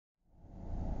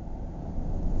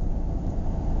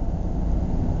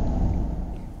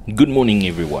Good morning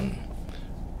everyone.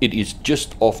 It is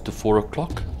just after 4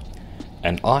 o'clock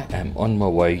and I am on my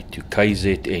way to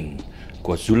KZN,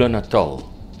 KwaZulu-Natal.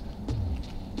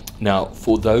 Now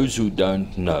for those who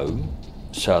don't know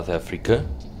South Africa,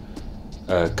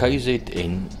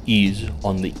 KZN is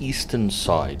on the eastern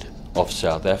side of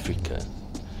South Africa,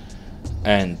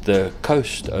 and the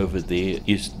coast over there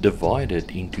is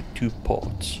divided into two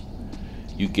parts.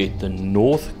 You get the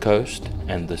north coast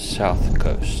and the south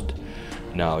coast.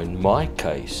 Now in my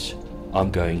case,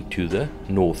 I'm going to the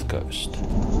north coast.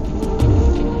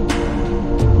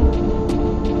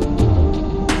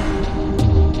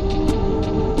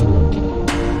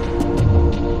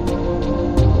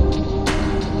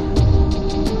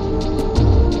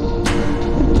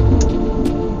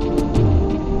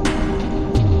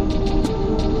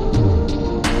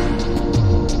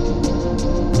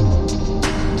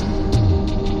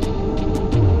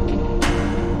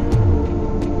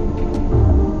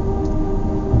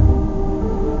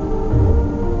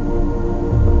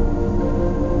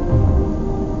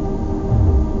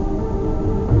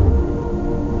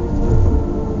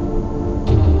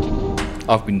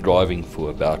 I've been driving for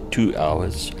about 2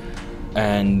 hours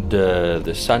and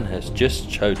the sun has just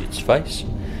showed its face,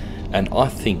 and I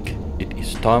think it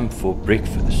is time for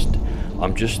breakfast.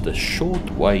 I'm just a short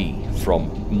way from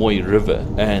Mooi River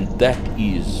and that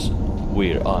is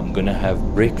where I'm gonna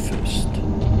have breakfast.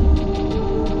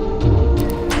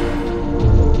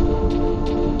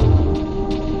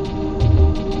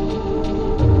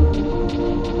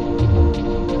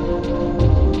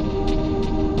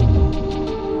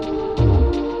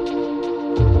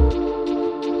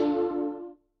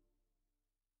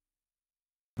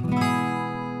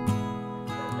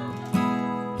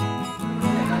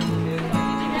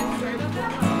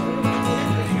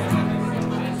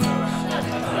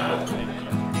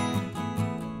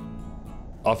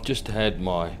 I've just had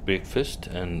my breakfast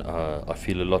and I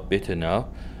feel a lot better now.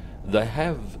 They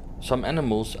have some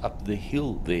animals up the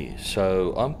hill there,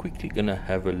 so I'm quickly gonna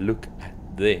have a look at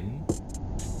them.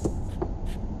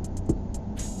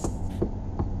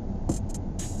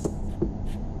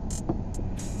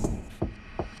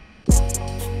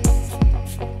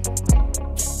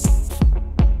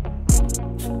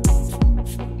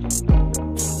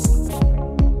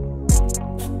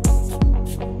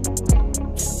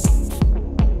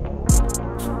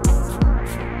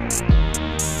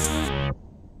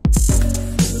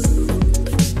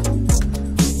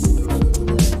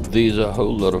 There's a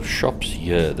whole lot of shops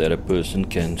here that a person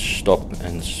can stop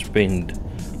and spend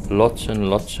lots and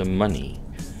lots of money.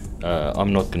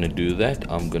 I'm not going to do that.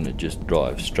 I'm going to just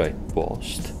drive straight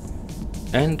past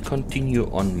and continue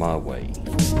on my way.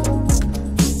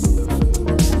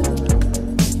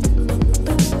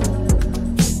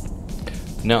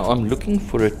 Now I'm looking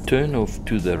for a turn off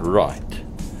to the right.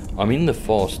 I'm in the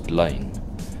fast lane.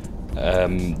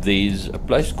 There's a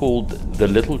place called the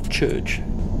Little Church,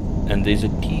 and there's a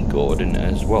tea garden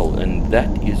as well, and that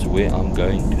is where I'm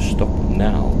going to stop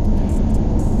now.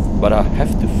 But I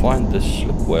have to find this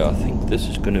slipway. I think this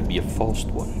is going to be a fast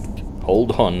one.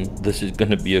 Hold on, this is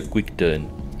going to be a quick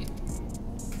turn.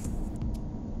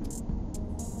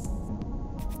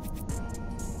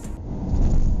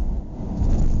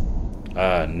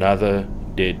 Another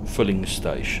dead filling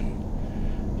station.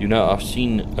 You know, I've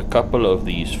seen a couple of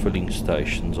these filling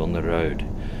stations on the road,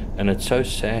 and it's so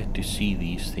sad to see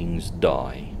these things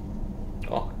die.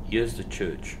 Oh, here's the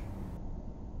church.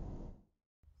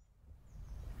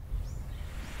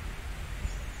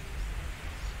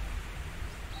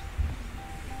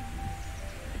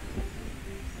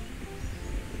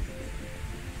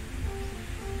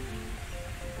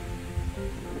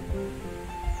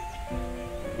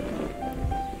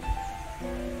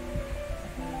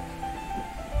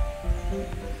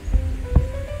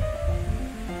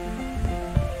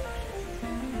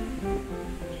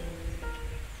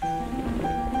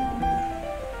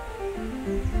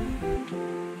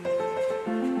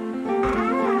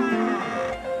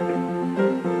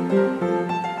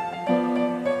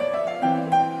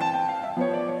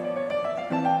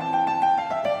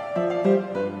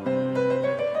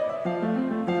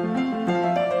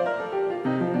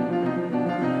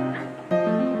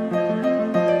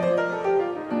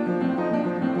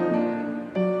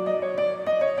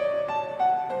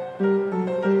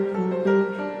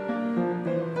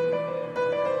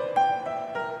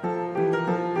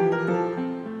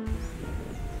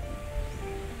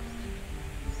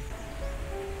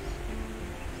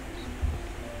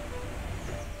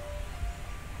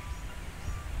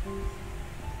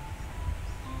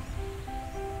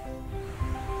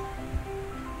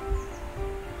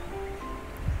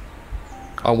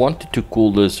 I wanted to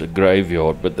call this a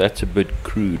graveyard, but that's a bit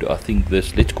crude. I think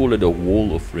let's call it a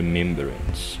wall of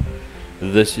remembrance.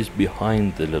 This is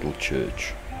behind the little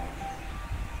church.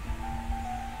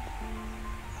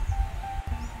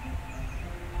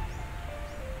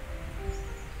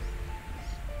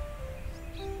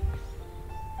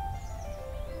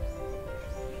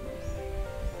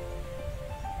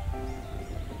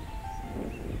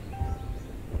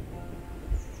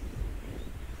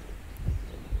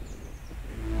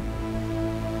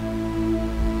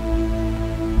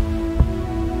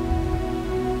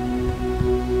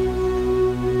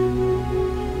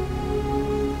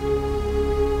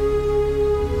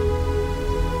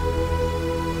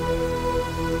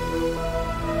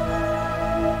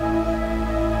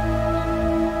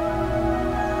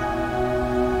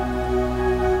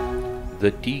 The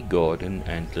tea garden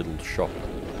and little shop.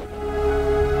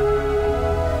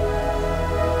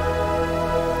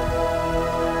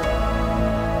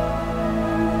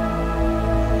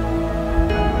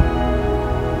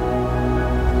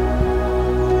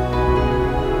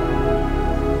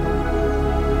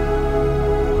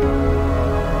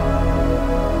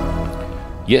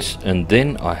 Yes, and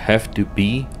then I have to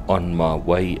be on my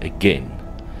way again.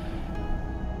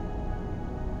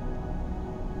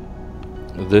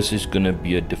 This is gonna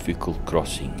be a difficult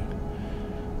crossing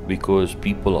because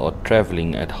people are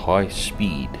traveling at high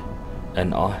speed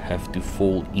and I have to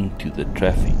fall into the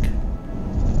traffic.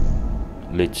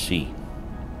 Let's see.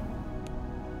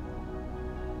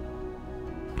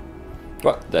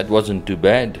 Well, that wasn't too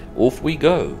bad. Off we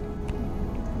go.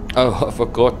 Oh, I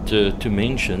forgot to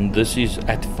mention, this is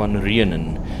at Van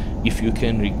Reenen. If you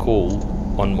can recall,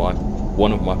 on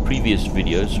one of my previous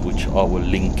videos, which I will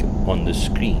link on the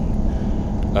screen,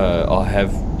 I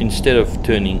have, instead of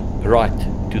turning right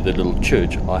to the little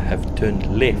church, I have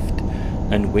turned left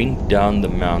and went down the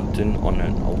mountain on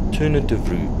an alternative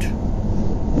route.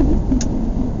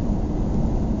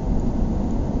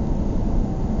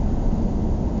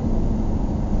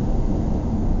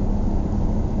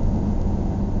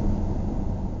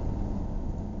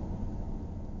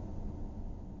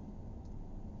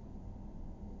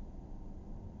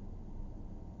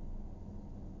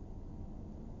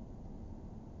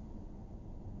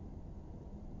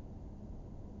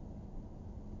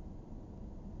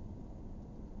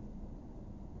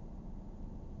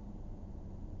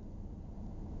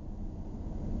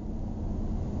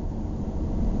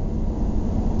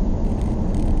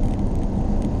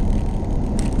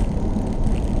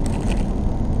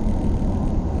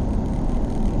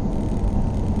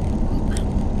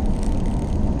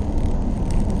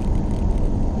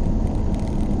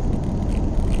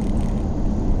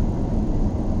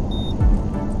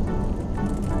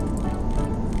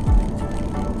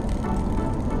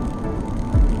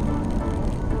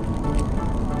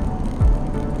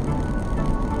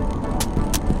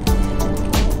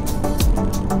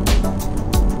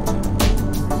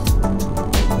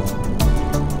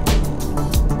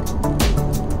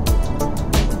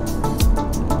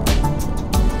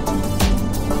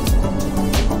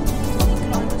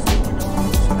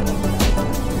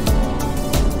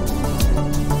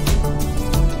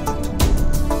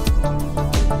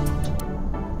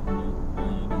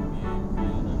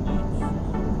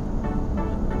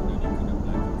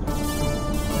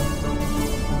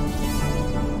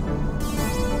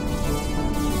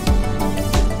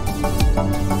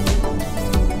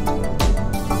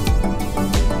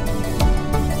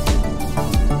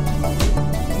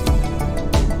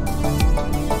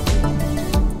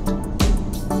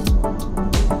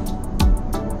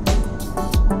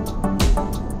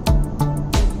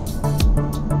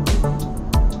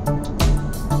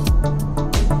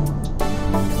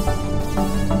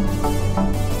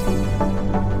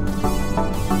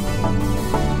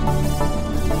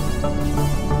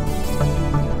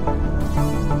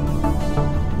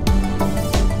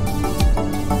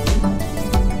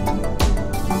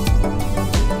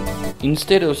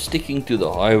 Instead of sticking to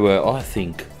the highway, I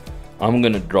think I'm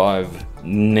gonna drive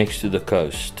next to the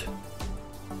coast.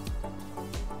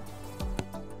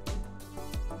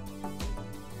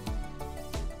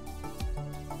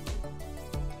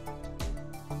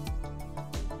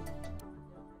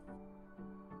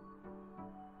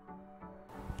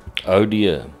 Oh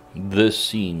dear, this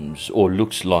seems or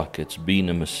looks like it's been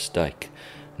a mistake.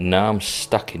 Now I'm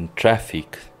stuck in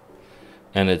traffic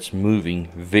and it's moving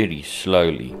very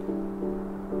slowly.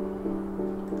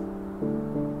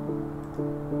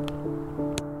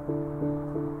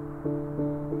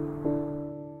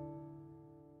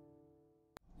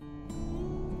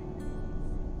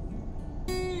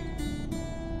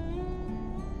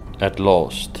 At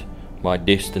last, my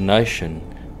destination,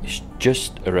 is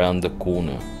just around the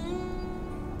corner.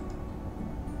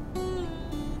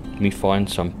 Let me find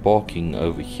some parking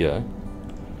over here.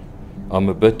 I'm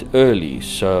a bit early,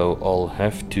 so I'll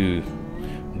have to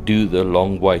do the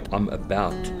long wait. I'm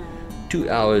about 2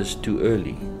 hours too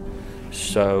early,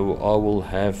 so I will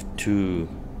have to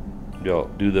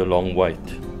do the long wait.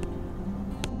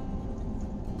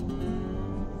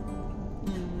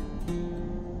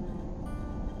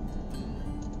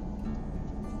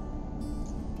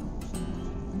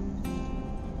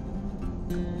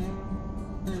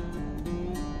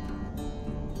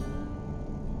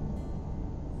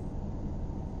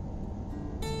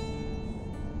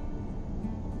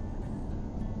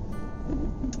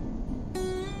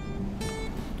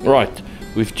 Right,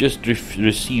 we've just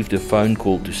received a phone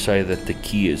call to say that the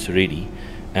key is ready,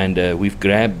 and we've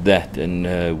grabbed that,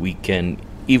 and we can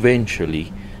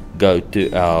eventually go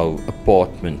to our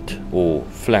apartment or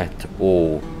flat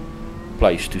or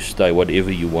place to stay,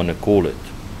 whatever you want to call it.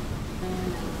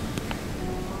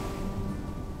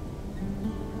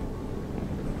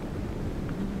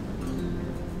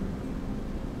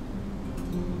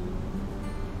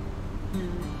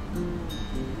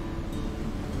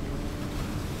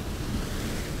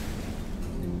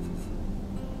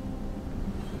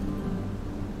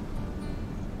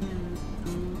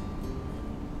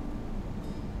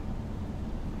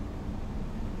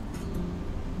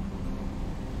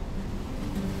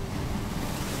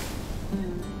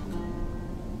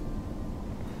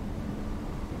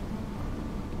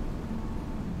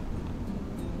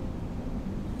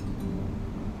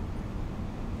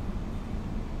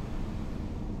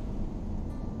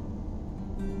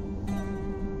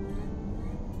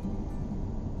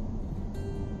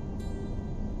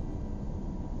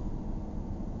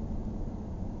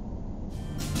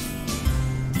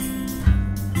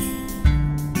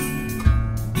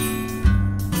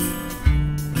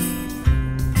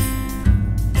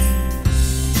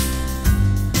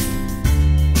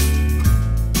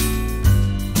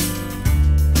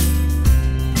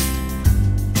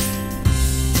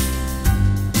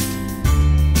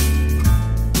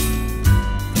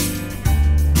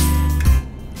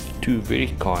 Two very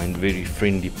kind, very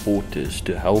friendly porters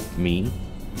to help me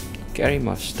carry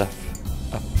my stuff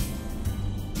up.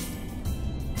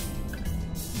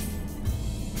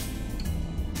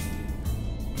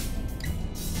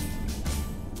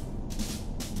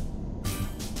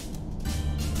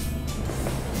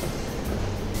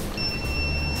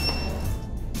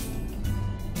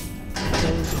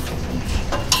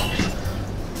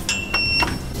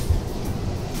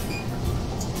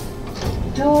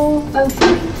 Door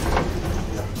open.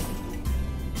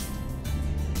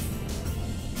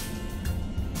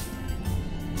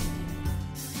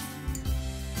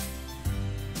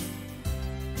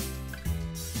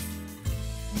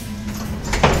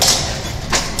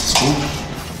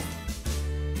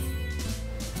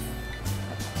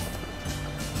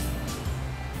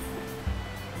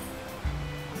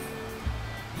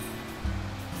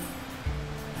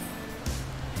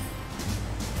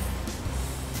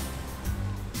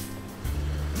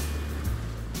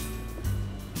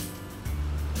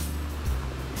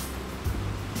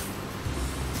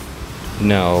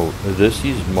 Now this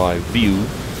is my view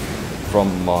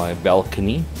from my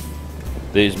balcony.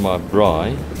 There's my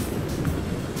braai,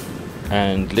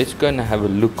 and let's go and have a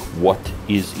look what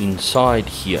is inside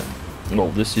here. Well,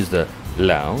 this is the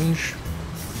lounge,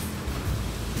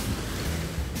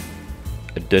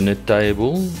 a dinner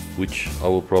table which I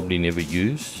will probably never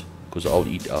use because I'll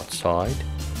eat outside.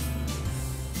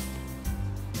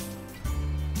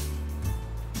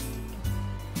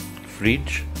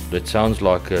 Fridge that sounds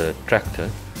like a tractor,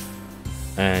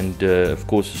 and of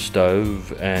course a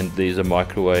stove, and there's a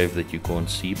microwave that you can't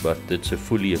see, but it's a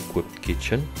fully equipped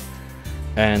kitchen.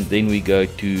 And then we go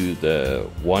to the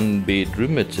 1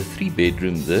 bedroom. It's a 3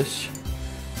 bedroom this,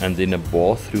 and then a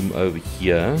bathroom over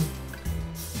here,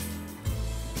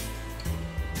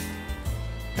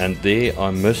 and there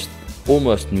I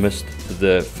almost missed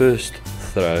the first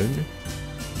throne.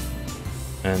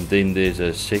 And then there's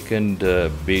a second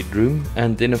bedroom,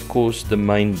 and then of course the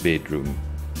main bedroom.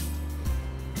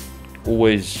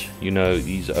 Always, you know,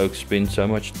 these oaks spend so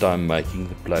much time making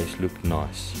the place look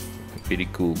nice. Very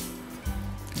cool.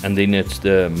 And then it's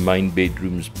the main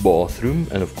bedroom's bathroom,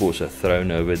 and of course a throne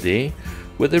over there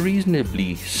with a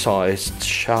reasonably sized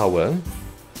shower.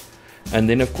 And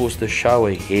then of course the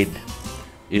shower head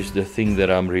is the thing that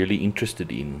I'm really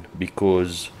interested in,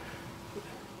 because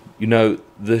you know,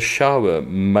 the shower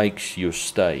makes your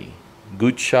stay.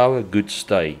 Good shower, good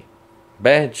stay.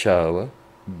 Bad shower,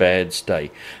 bad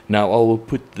stay. Now I will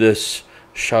put this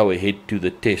shower head to the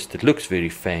test. It looks very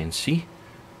fancy,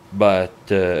 but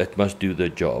it must do the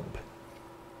job.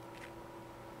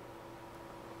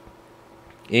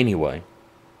 Anyway,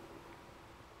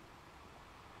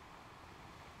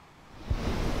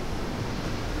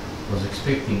 was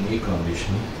expecting air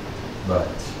conditioning, but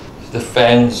the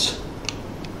fans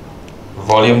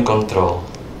volume control.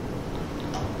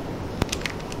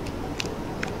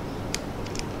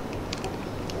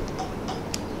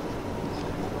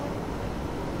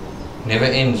 Never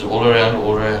ends, all around,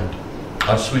 all around.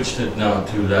 I switched it now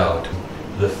to loud.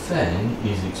 The fan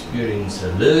is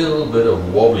experiencing a little bit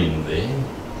of wobbling there.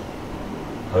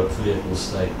 Hopefully it will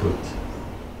stay put.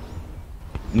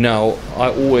 Now, I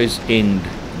always end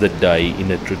the day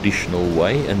in a traditional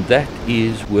way, and that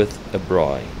is with a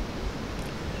braai.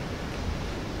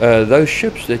 Those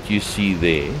ships that you see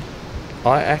there,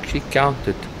 I actually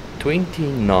counted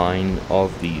 29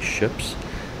 of these ships,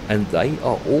 and they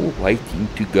are all waiting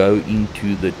to go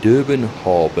into the Durban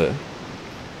harbour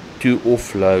to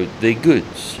offload their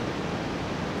goods.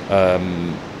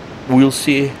 We'll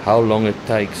see how long it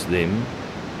takes them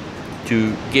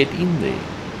to get in there.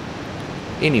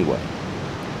 Anyway,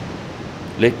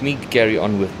 let me carry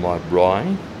on with my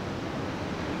braai.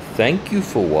 Thank you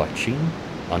for watching.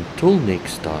 Until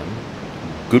next time,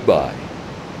 goodbye.